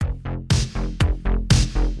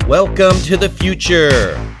Welcome to the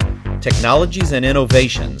future. Technologies and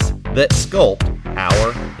innovations that sculpt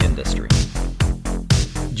our industry.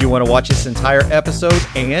 Do you want to watch this entire episode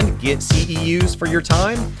and get CEUs for your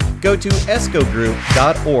time? Go to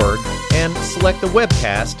escogroup.org and select the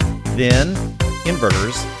webcast, then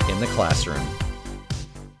Inverters in the Classroom.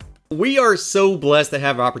 We are so blessed to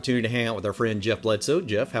have an opportunity to hang out with our friend Jeff Bledsoe.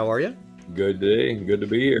 Jeff, how are you? Good day. Good to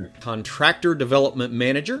be here. Contractor Development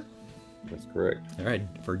Manager. That's correct. All right,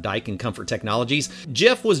 for Daikin Comfort Technologies.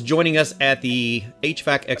 Jeff was joining us at the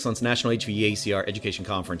HVAC Excellence National HVACR Education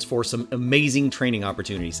Conference for some amazing training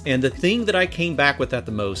opportunities. And the thing that I came back with at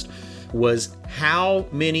the most was how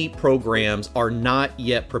many programs are not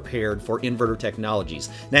yet prepared for inverter technologies.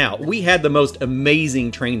 Now, we had the most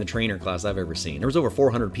amazing Train the Trainer class I've ever seen. There was over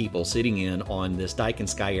 400 people sitting in on this Daikin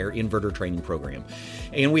Sky Air inverter training program.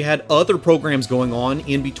 And we had other programs going on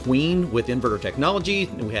in between with inverter technology.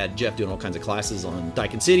 And we had Jeff doing all kinds of classes on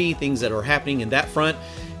Daikin City, things that are happening in that front.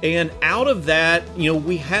 And out of that,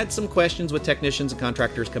 we had some questions with technicians and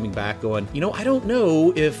contractors coming back going, I don't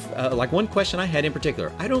know if, like one question I had in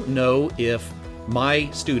particular, I don't know if my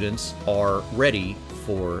students are ready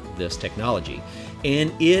for this technology.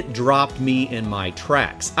 And it dropped me in my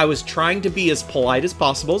tracks. I was trying to be as polite as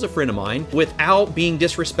possible as a friend of mine without being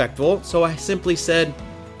disrespectful. So I simply said,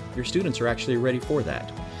 your students are actually ready for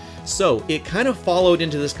that. So it kind of followed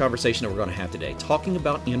into this conversation that we're going to have today, talking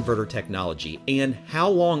about inverter technology and how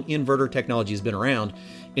long inverter technology has been around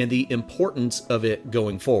and the importance of it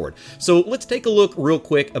going forward. So let's take a look real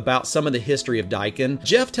quick about some of the history of Daikin.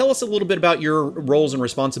 Jeff, tell us a little bit about your roles and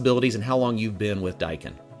responsibilities and how long you've been with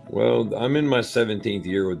Daikin. Well, I'm in my 17th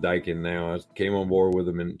year with Daikin now. I came on board with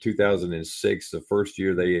them in 2006, the first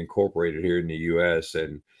year they incorporated here in the U.S.,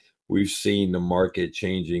 and we've seen the market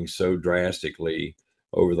changing so drastically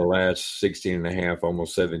over the last 16 and a half,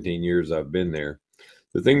 almost 17 years I've been there.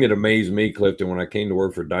 The thing that amazed me, Clifton, when I came to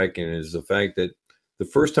work for Daikin is the fact that the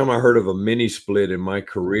first time I heard of a mini split in my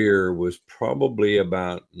career was probably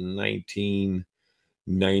about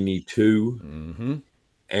 1992. Mm-hmm.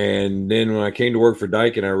 And then when I came to work for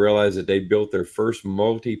Daikin, I realized that they built their first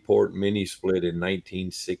multi-port mini split in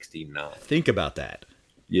 1969. Think about that.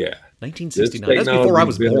 Yeah. 1969. That's before I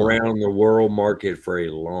was been born. Around the world market for a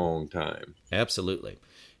long time. Absolutely.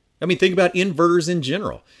 I mean, think about inverters in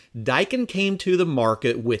general. Daikin came to the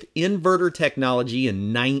market with inverter technology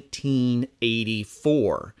in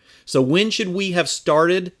 1984. So when should we have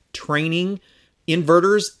started training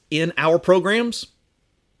inverters in our programs?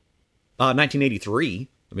 1983.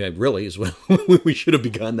 I mean, it really is when we should have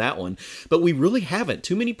begun that one. But we really haven't.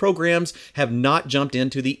 Too many programs have not jumped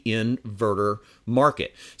into the inverter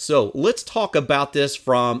market. So let's talk about this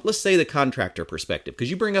from, let's say, the contractor perspective, because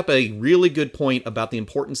you bring up a really good point about the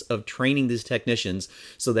importance of training these technicians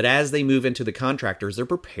so that as they move into the contractors, they're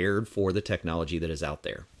prepared for the technology that is out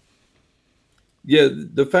there. Yeah,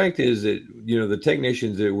 the fact is that, the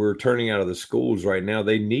technicians that we're turning out of the schools right now,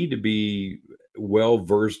 they need to be well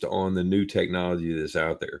versed on the new technology that's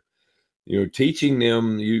out there. Teaching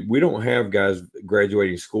them, we don't have guys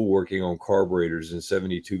graduating school working on carburetors and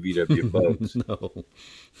 72 VW bugs. No.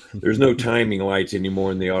 There's no timing lights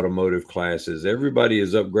anymore in the automotive classes. Everybody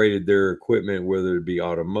has upgraded their equipment, whether it be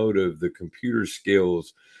automotive, the computer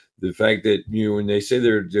skills, the fact that, when they say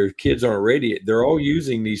their kids aren't ready, they're all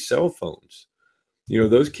using these cell phones.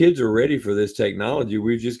 Those kids are ready for this technology.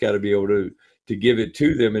 We've just got to be able to give it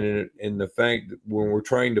to them. And the fact that when we're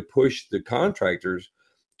trying to push the contractors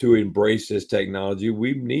to embrace this technology,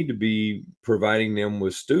 we need to be providing them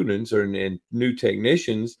with students and new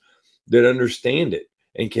technicians that understand it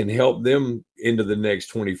and can help them into the next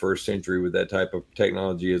 21st century with that type of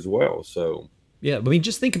technology as well. So, yeah, I mean,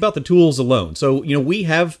 just think about the tools alone. So, we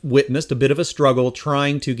have witnessed a bit of a struggle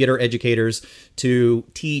trying to get our educators to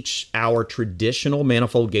teach our traditional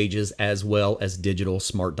manifold gauges as well as digital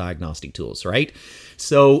smart diagnostic tools, right?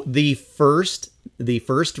 So the first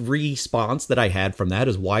response that I had from that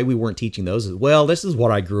is why we weren't teaching those is, well, this is what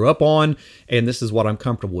I grew up on and this is what I'm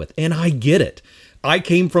comfortable with. And I get it. I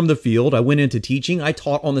came from the field. I went into teaching. I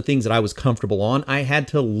taught on the things that I was comfortable on. I had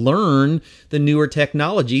to learn the newer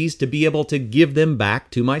technologies to be able to give them back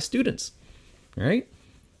to my students. All right?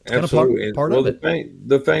 It's absolutely. Part of it.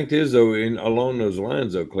 The fact is, though, along those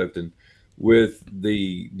lines, though, Clifton, with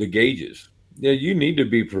the gauges, you need to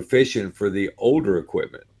be proficient for the older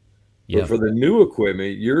equipment. Yeah. But for the new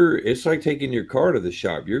equipment, it's like taking your car to the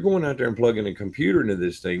shop. You're going out there and plugging a computer into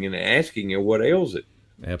this thing and asking it what ails it.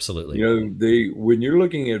 Absolutely. When you're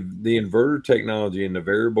looking at the inverter technology and the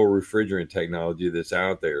variable refrigerant technology that's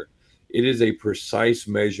out there, it is a precise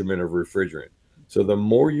measurement of refrigerant. So the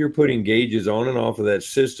more you're putting gauges on and off of that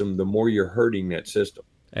system, the more you're hurting that system.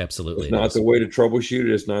 Absolutely. It's not the way to troubleshoot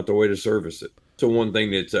it. It's not the way to service it. So one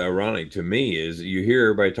thing that's ironic to me is you hear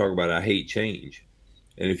everybody talk about, I hate change.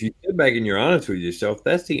 And if you sit back and you're honest with yourself,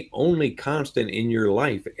 that's the only constant in your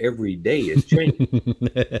life every day is change.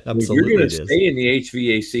 If you're going to stay in the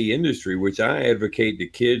HVAC industry, which I advocate to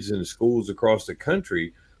kids in schools across the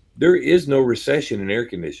country, there is no recession in air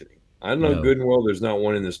conditioning. I know good and well there's not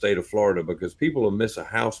one in the state of Florida because people will miss a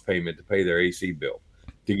house payment to pay their AC bill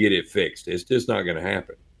to get it fixed. It's just not going to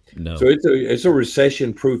happen. No. So it's a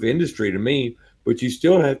recession-proof industry to me, but you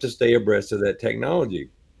still have to stay abreast of that technology.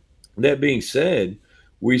 That being said,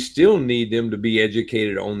 we still need them to be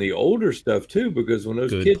educated on the older stuff too, because when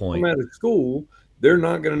those kids come out of school, they're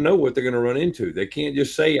not going to know what they're going to run into. They can't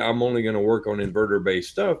just say, I'm only going to work on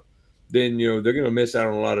inverter-based stuff. Then, they're going to miss out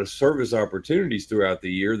on a lot of service opportunities throughout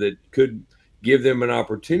the year that could give them an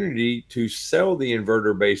opportunity to sell the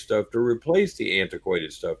inverter-based stuff to replace the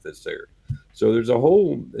antiquated stuff that's there. So it's a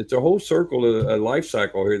whole circle, a life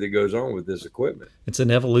cycle here that goes on with this equipment. It's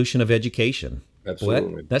an evolution of education.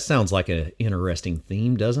 Absolutely. Well, that sounds like an interesting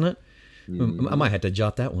theme, doesn't it? Mm-hmm. I might have to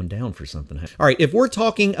jot that one down for something. All right, if we're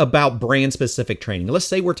talking about brand-specific training, let's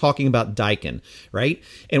say we're talking about Daikin, right?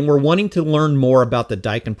 And we're wanting to learn more about the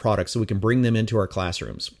Daikin products so we can bring them into our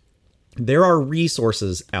classrooms. There are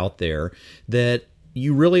resources out there that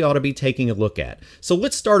you really ought to be taking a look at. So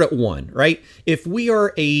let's start at one, right? If we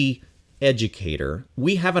are a educator,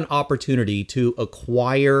 we have an opportunity to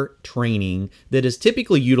acquire training that is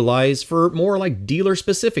typically utilized for more like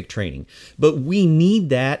dealer-specific training. But we need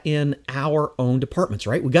that in our own departments,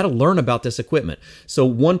 right? We got to learn about this equipment. So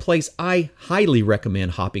one place I highly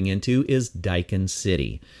recommend hopping into is Daikin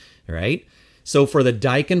City, right? So for the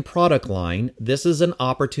Daikin product line, this is an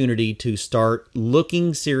opportunity to start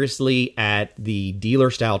looking seriously at the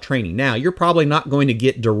dealer-style training. Now, you're probably not going to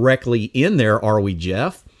get directly in there, are we,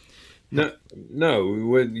 Jeff? No.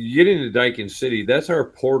 When you get into Daikin City, that's our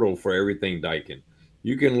portal for everything Daikin.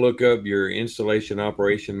 You can look up your installation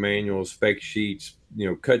operation manual, spec sheets,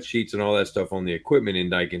 cut sheets and all that stuff on the equipment in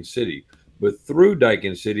Daikin City. But through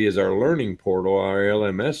Daikin City is our learning portal, our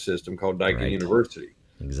LMS system called Daikin University.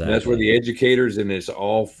 Exactly. And that's where the educators, and it's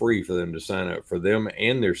all free for them to sign up, for them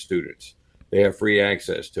and their students. They have free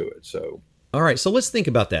access to it. So, all right. So let's think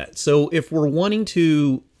about that. So if we're wanting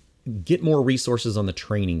to get more resources on the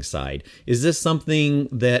training side, is this something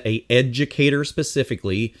that a educator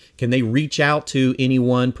specifically, can they reach out to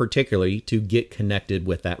anyone particularly to get connected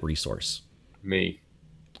with that resource? Me.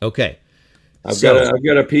 Okay. I've got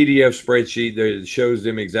a PDF spreadsheet that shows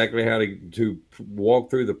them exactly how to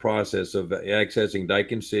walk through the process of accessing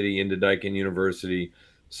Daikin City into Daikin University,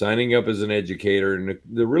 signing up as an educator. And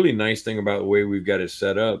the really nice thing about the way we've got it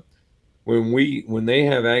set up, when they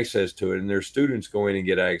have access to it and their students go in and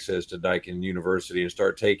get access to Daikin University and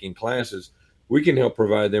start taking classes, we can help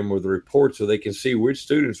provide them with reports so they can see which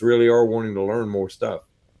students really are wanting to learn more stuff.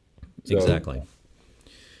 Exactly.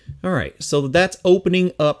 All right. So that's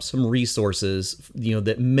opening up some resources,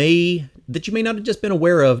 that you may not have just been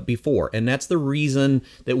aware of before. And that's the reason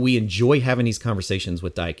that we enjoy having these conversations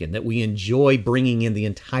with Daikin, that we enjoy bringing in the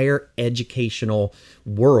entire educational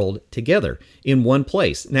world together in one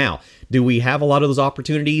place. Now, do we have a lot of those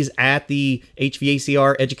opportunities at the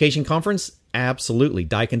HVACR Education Conference? Absolutely.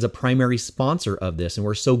 Daikin's a primary sponsor of this, and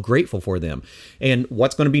we're so grateful for them. And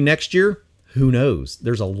what's going to be next year? Who knows?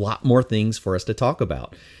 There's a lot more things for us to talk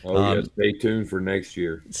about. Stay tuned for next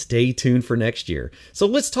year. Stay tuned for next year. So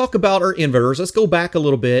let's talk about our inverters. Let's go back a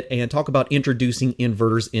little bit and talk about introducing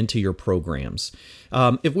inverters into your programs.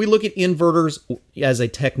 If we look at inverters as a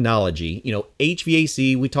technology,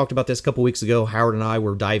 HVAC, we talked about this a couple weeks ago. Howard and I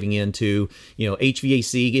were diving into,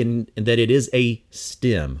 HVAC and that it is a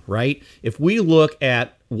STEM, right? If we look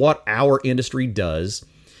at what our industry does,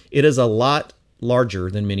 it is a lot larger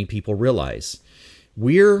than many people realize.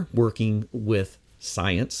 We're working with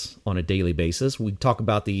science on a daily basis. We talk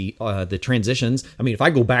about the transitions. I mean, if I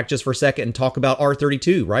go back just for a second and talk about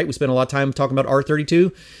R32, right? We spent a lot of time talking about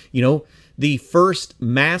R32. The first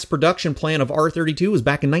mass production plant of R32 was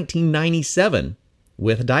back in 1997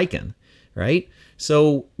 with Daikin, right?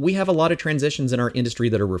 So we have a lot of transitions in our industry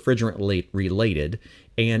that are refrigerant related,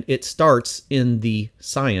 and it starts in the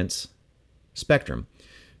science spectrum.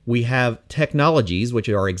 We have technologies, which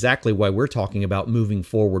are exactly why we're talking about moving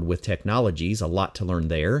forward with technologies, a lot to learn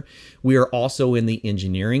there. We are also in the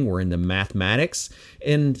engineering, we're in the mathematics,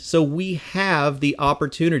 and so we have the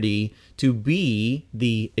opportunity to be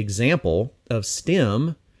the example of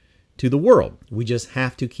STEM to the world. We just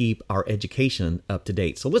have to keep our education up to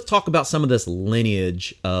date. So let's talk about some of this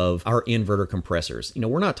lineage of our inverter compressors.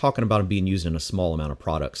 We're not talking about them being used in a small amount of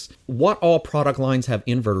products. What all product lines have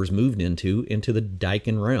inverters moved into the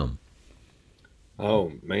Daikin realm?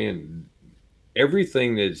 Oh, man.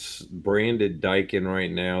 Everything that's branded Daikin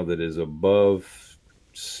right now that is above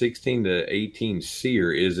 16 to 18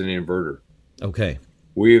 SEER is an inverter. Okay.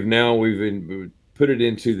 We've put it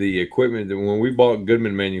into the equipment that when we bought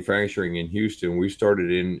Goodman Manufacturing in Houston, we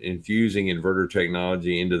started infusing inverter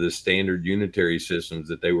technology into the standard unitary systems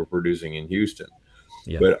that they were producing in Houston.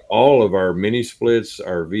 Yeah. But all of our mini splits,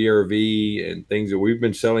 our VRV, and things that we've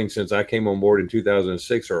been selling since I came on board in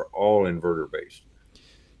 2006 are all inverter based.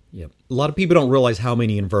 Yep. A lot of people don't realize how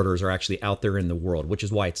many inverters are actually out there in the world, which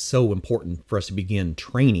is why it's so important for us to begin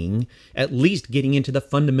training, at least getting into the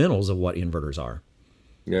fundamentals of what inverters are.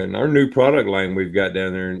 Yeah, and our new product line we've got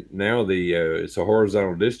down there now, it's a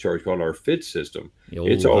horizontal discharge called our FIT system.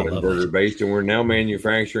 It's all inverter based, and we're now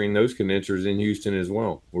manufacturing those condensers in Houston as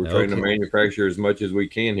well. We're trying to manufacture as much as we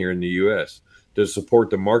can here in the U.S. to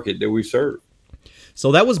support the market that we serve.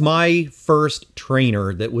 So that was my first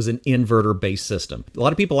trainer that was an inverter-based system. A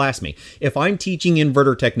lot of people ask me, if I'm teaching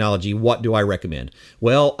inverter technology, what do I recommend?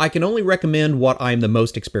 Well, I can only recommend what I'm the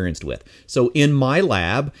most experienced with. So in my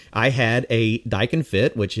lab, I had a Daikin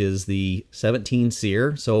FIT, which is the 17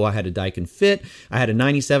 SEER. So I had a Daikin FIT. I had a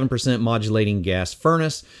 97% modulating gas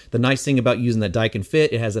furnace. The nice thing about using that Daikin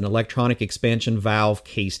FIT, it has an electronic expansion valve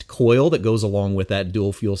cased coil that goes along with that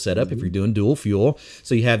dual fuel setup if you're doing dual fuel.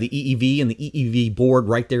 So you have the EEV and the EEV board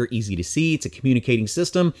right there, easy to see. It's a communicating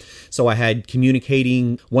system. So I had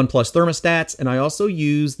communicating 1+ thermostats, and I also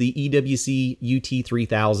used the EWC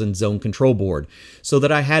UT3000 zone control board so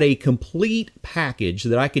that I had a complete package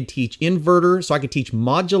that I could teach inverter, so I could teach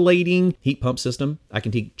modulating heat pump system, I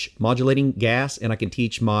can teach modulating gas, and I can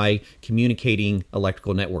teach my communicating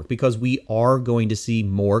electrical network, because we are going to see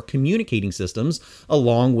more communicating systems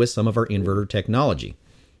along with some of our inverter technology.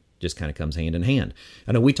 Just kind of comes hand in hand.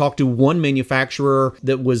 I know we talked to one manufacturer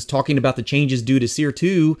that was talking about the changes due to SEER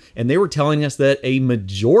 2, and they were telling us that a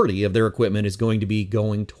majority of their equipment is going to be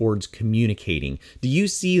going towards communicating. Do you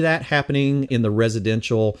see that happening in the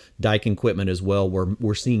residential Daikin equipment as well, where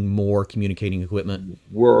we're seeing more communicating equipment?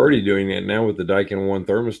 We're already doing that now with the Daikin 1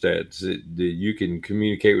 thermostats. You can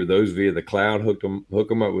communicate with those via the cloud, hook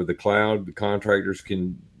them up with the cloud. The contractors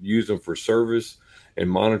can use them for service and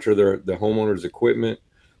monitor the homeowner's equipment.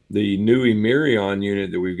 The new Emirion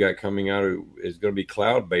unit that we've got coming out is going to be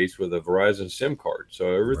cloud-based with a Verizon SIM card.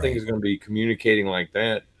 So everything is going to be communicating like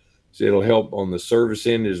that. So it'll help on the service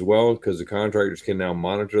end as well, because the contractors can now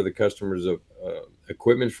monitor the customers'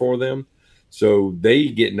 equipment for them. So they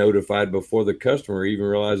get notified before the customer even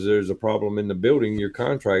realizes there's a problem in the building. Your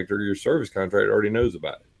service contractor already knows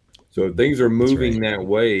about it. So things are moving that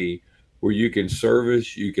way, where you can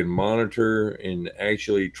service, you can monitor, and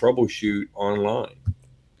actually troubleshoot online.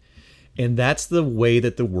 And that's the way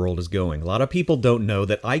that the world is going. A lot of people don't know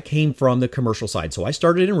that I came from the commercial side. So I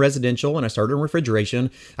started in residential and I started in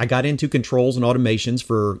refrigeration. I got into controls and automations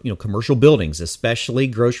for, commercial buildings, especially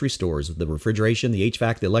grocery stores, the refrigeration, the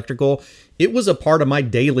HVAC, the electrical. It was a part of my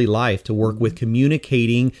daily life to work with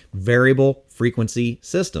communicating variable frequency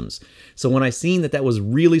systems. So when I seen that was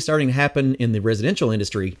really starting to happen in the residential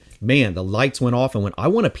industry, man, the lights went off and I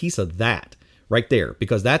want a piece of that. Right there,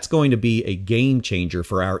 because that's going to be a game changer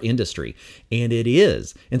for our industry. And it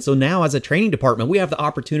is. And so now as a training department, we have the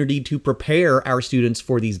opportunity to prepare our students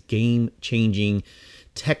for these game-changing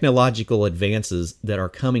technological advances that are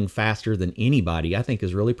coming faster than anybody, I think,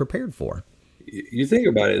 is really prepared for. You think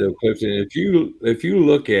about it though, Clifton, if you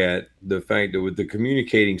look at the fact that with the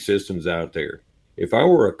communicating systems out there, if I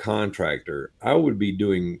were a contractor, I would be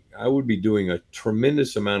doing a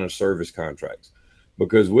tremendous amount of service contracts.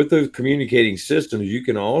 Because with those communicating systems, you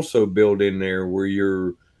can also build in there where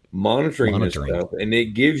you're monitoring this stuff, and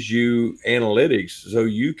it gives you analytics, so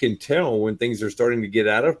you can tell when things are starting to get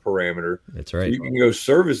out of parameter. That's right. So you can go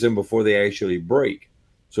service them before they actually break.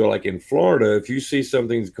 So like in Florida, if you see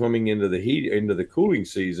something's coming into the cooling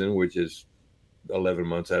season, which is 11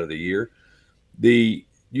 months out of the year,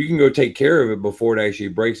 you can go take care of it before it actually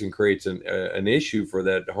breaks and creates an issue for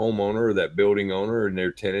that homeowner or that building owner and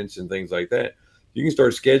their tenants and things like that. You can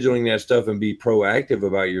start scheduling that stuff and be proactive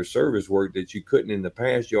about your service work that you couldn't in the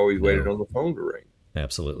past. You always waited on the phone to ring.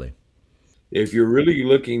 Absolutely. If you're really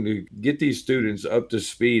looking to get these students up to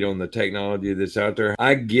speed on the technology that's out there,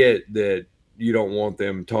 I get that you don't want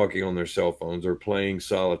them talking on their cell phones or playing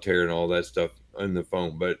solitaire and all that stuff on the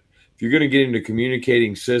phone. But if you're going to get into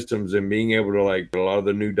communicating systems and being able to, like a lot of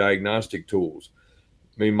the new diagnostic tools,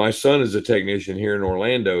 mean, my son is a technician here in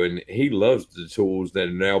Orlando, and he loves the tools that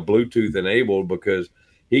are now Bluetooth enabled because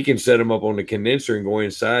he can set them up on the condenser and go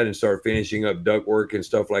inside and start finishing up ductwork and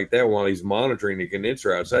stuff like that while he's monitoring the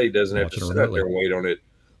condenser outside. He doesn't have to sit out there and wait on it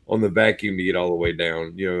on the vacuum to get all the way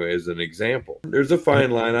down, as an example. There's a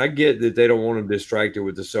fine line. I get that they don't want them distracted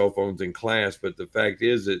with the cell phones in class, but the fact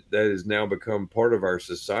is that has now become part of our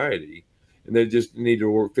society, and they just need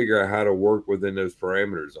to figure out how to work within those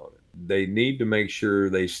parameters on it. They need to make sure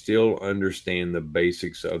they still understand the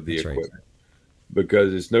basics of the equipment. Right.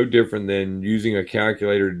 Because it's no different than using a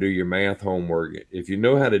calculator to do your math homework. If you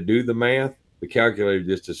know how to do the math, the calculator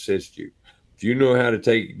just assists you. If you know how to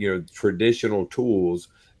take, traditional tools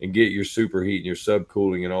and get your superheat and your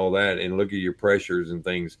subcooling and all that and look at your pressures and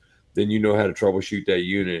things, then you know how to troubleshoot that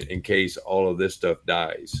unit in case all of this stuff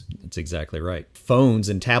dies. That's exactly right. Phones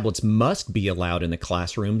and tablets must be allowed in the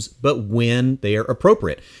classrooms, but when they are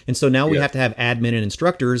appropriate. And so now we have to have admin and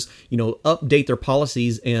instructors, update their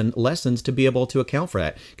policies and lessons to be able to account for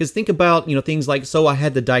that. Because think about, things like, so I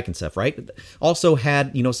had the Daikin stuff, right? Also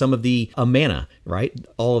had, some of the Amana, right?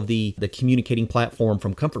 All of the communicating platform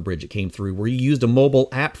from Comfort Bridge that came through where you used a mobile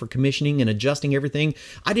app for commissioning and adjusting everything.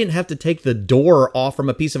 I didn't have to take the door off from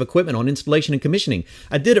a piece of equipment on installation and commissioning.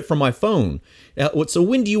 I did it from my phone. So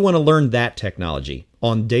when do you want to learn that technology?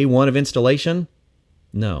 On day one of installation?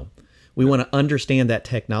 No. We want to understand that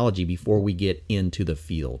technology before we get into the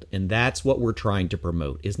field. And that's what we're trying to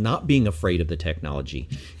promote, is not being afraid of the technology,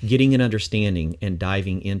 getting an understanding and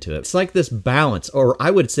diving into it. It's like this balance, or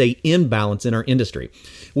I would say imbalance in our industry.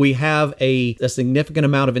 We have a significant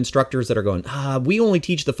amount of instructors that are going, we only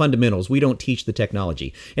teach the fundamentals. We don't teach the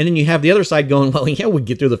technology. And then you have the other side going, well, yeah, we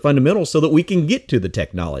get through the fundamentals so that we can get to the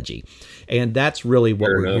technology. And that's really what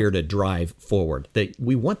we're here to drive forward, that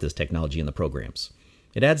we want this technology in the programs.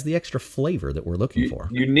 It adds the extra flavor that we're looking for.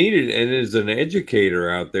 You need it. And as an educator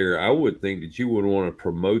out there, I would think that you would want to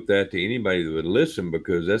promote that to anybody that would listen,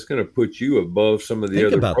 because that's going to put you above some of the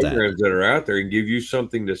other programs that are out there and give you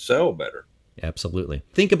something to sell better. Absolutely.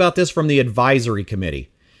 Think about this from the advisory committee.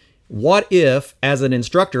 What if, as an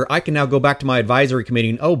instructor, I can now go back to my advisory committee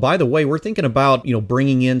and, oh, by the way, we're thinking about,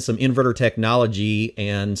 bringing in some inverter technology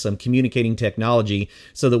and some communicating technology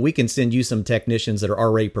so that we can send you some technicians that are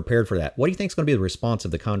already prepared for that. What do you think is going to be the response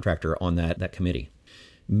of the contractor on that committee?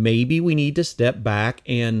 Maybe we need to step back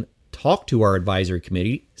and talk to our advisory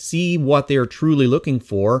committee, see what they're truly looking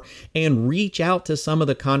for, and reach out to some of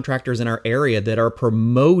the contractors in our area that are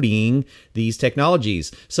promoting these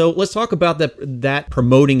technologies. So let's talk about that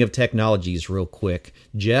promoting of technologies real quick,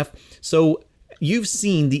 Jeff. So you've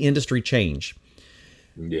seen the industry change.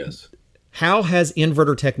 Yes. How has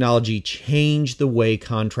inverter technology changed the way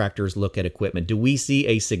contractors look at equipment? Do we see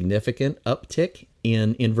a significant uptick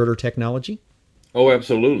in inverter technology? Oh,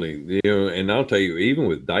 absolutely. And I'll tell you, even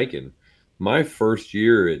with Daikin, my first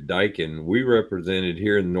year at Daikin, we represented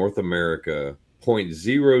here in North America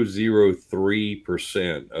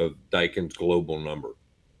 0.003% of Daikin's global number.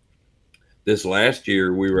 This last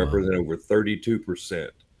year, we represent over 32%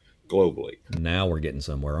 globally. Now we're getting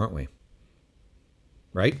somewhere, aren't we?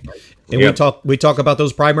 Right? And we talk about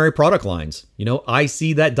those primary product lines. I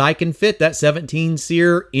see that Daikin Fit, that 17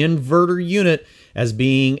 SEER inverter unit, as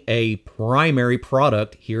being a primary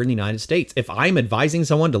product here in the United States. If I'm advising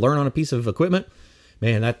someone to learn on a piece of equipment,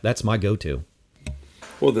 man, that's my go-to.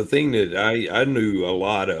 Well, the thing that I knew a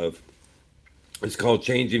lot of, it's called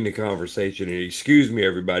changing the conversation. And excuse me,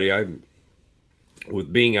 everybody,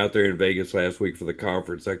 with being out there in Vegas last week for the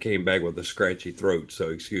conference, I came back with a scratchy throat, so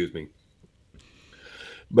excuse me.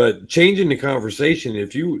 But changing the conversation,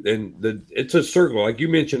 it's a circle, like you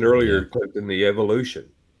mentioned earlier, Clifton, the evolution.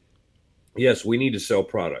 Yes, we need to sell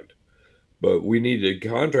product, but we need the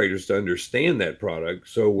contractors to understand that product.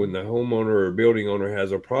 So when the homeowner or building owner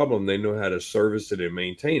has a problem, they know how to service it and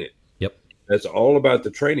maintain it. Yep. That's all about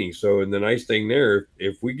the training. So, and the nice thing there,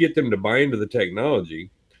 if we get them to buy into the technology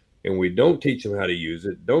and we don't teach them how to use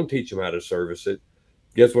it, don't teach them how to service it,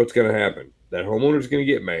 guess what's going to happen? That homeowner is going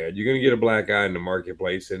to get mad. You're going to get a black eye in the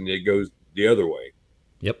marketplace, and it goes the other way.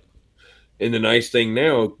 Yep. And the nice thing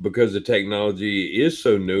now, because the technology is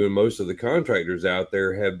so new and most of the contractors out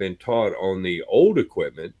there have been taught on the old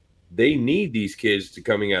equipment, they need these kids to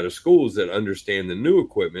coming out of schools that understand the new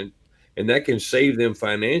equipment, and that can save them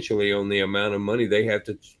financially on the amount of money they have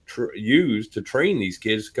to use to train these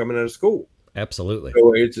kids coming out of school. Absolutely.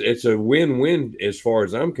 So it's a win-win as far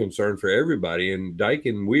as I'm concerned for everybody. And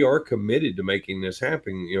Daikin, we are committed to making this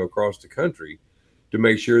happen, across the country, to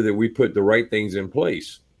make sure that we put the right things in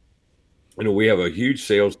place. We have a huge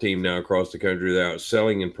sales team now across the country that are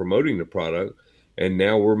selling and promoting the product. And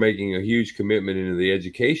now we're making a huge commitment into the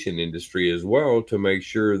education industry as well to make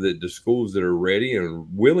sure that the schools that are ready and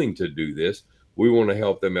willing to do this, we want to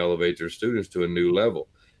help them elevate their students to a new level.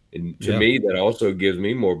 And to me, that also gives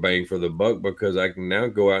me more bang for the buck because I can now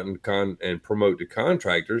go out and promote to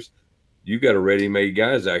contractors. You got a ready-made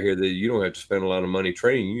guys out here that you don't have to spend a lot of money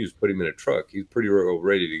training. You just put him in a truck. He's pretty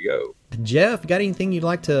ready to go. Jeff, got anything you'd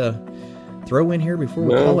like to throw in here before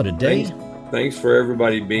we call it a day? Thanks for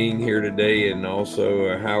everybody being here today, and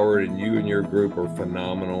also Howard and you and your group are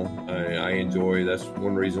phenomenal. I enjoy. That's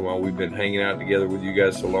one reason why we've been hanging out together with you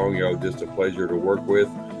guys so long. Y'all just a pleasure to work with,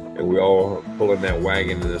 and we all are pulling that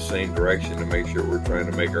wagon in the same direction to make sure we're trying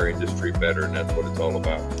to make our industry better, and that's what it's all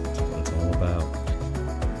about. That's what it's all about.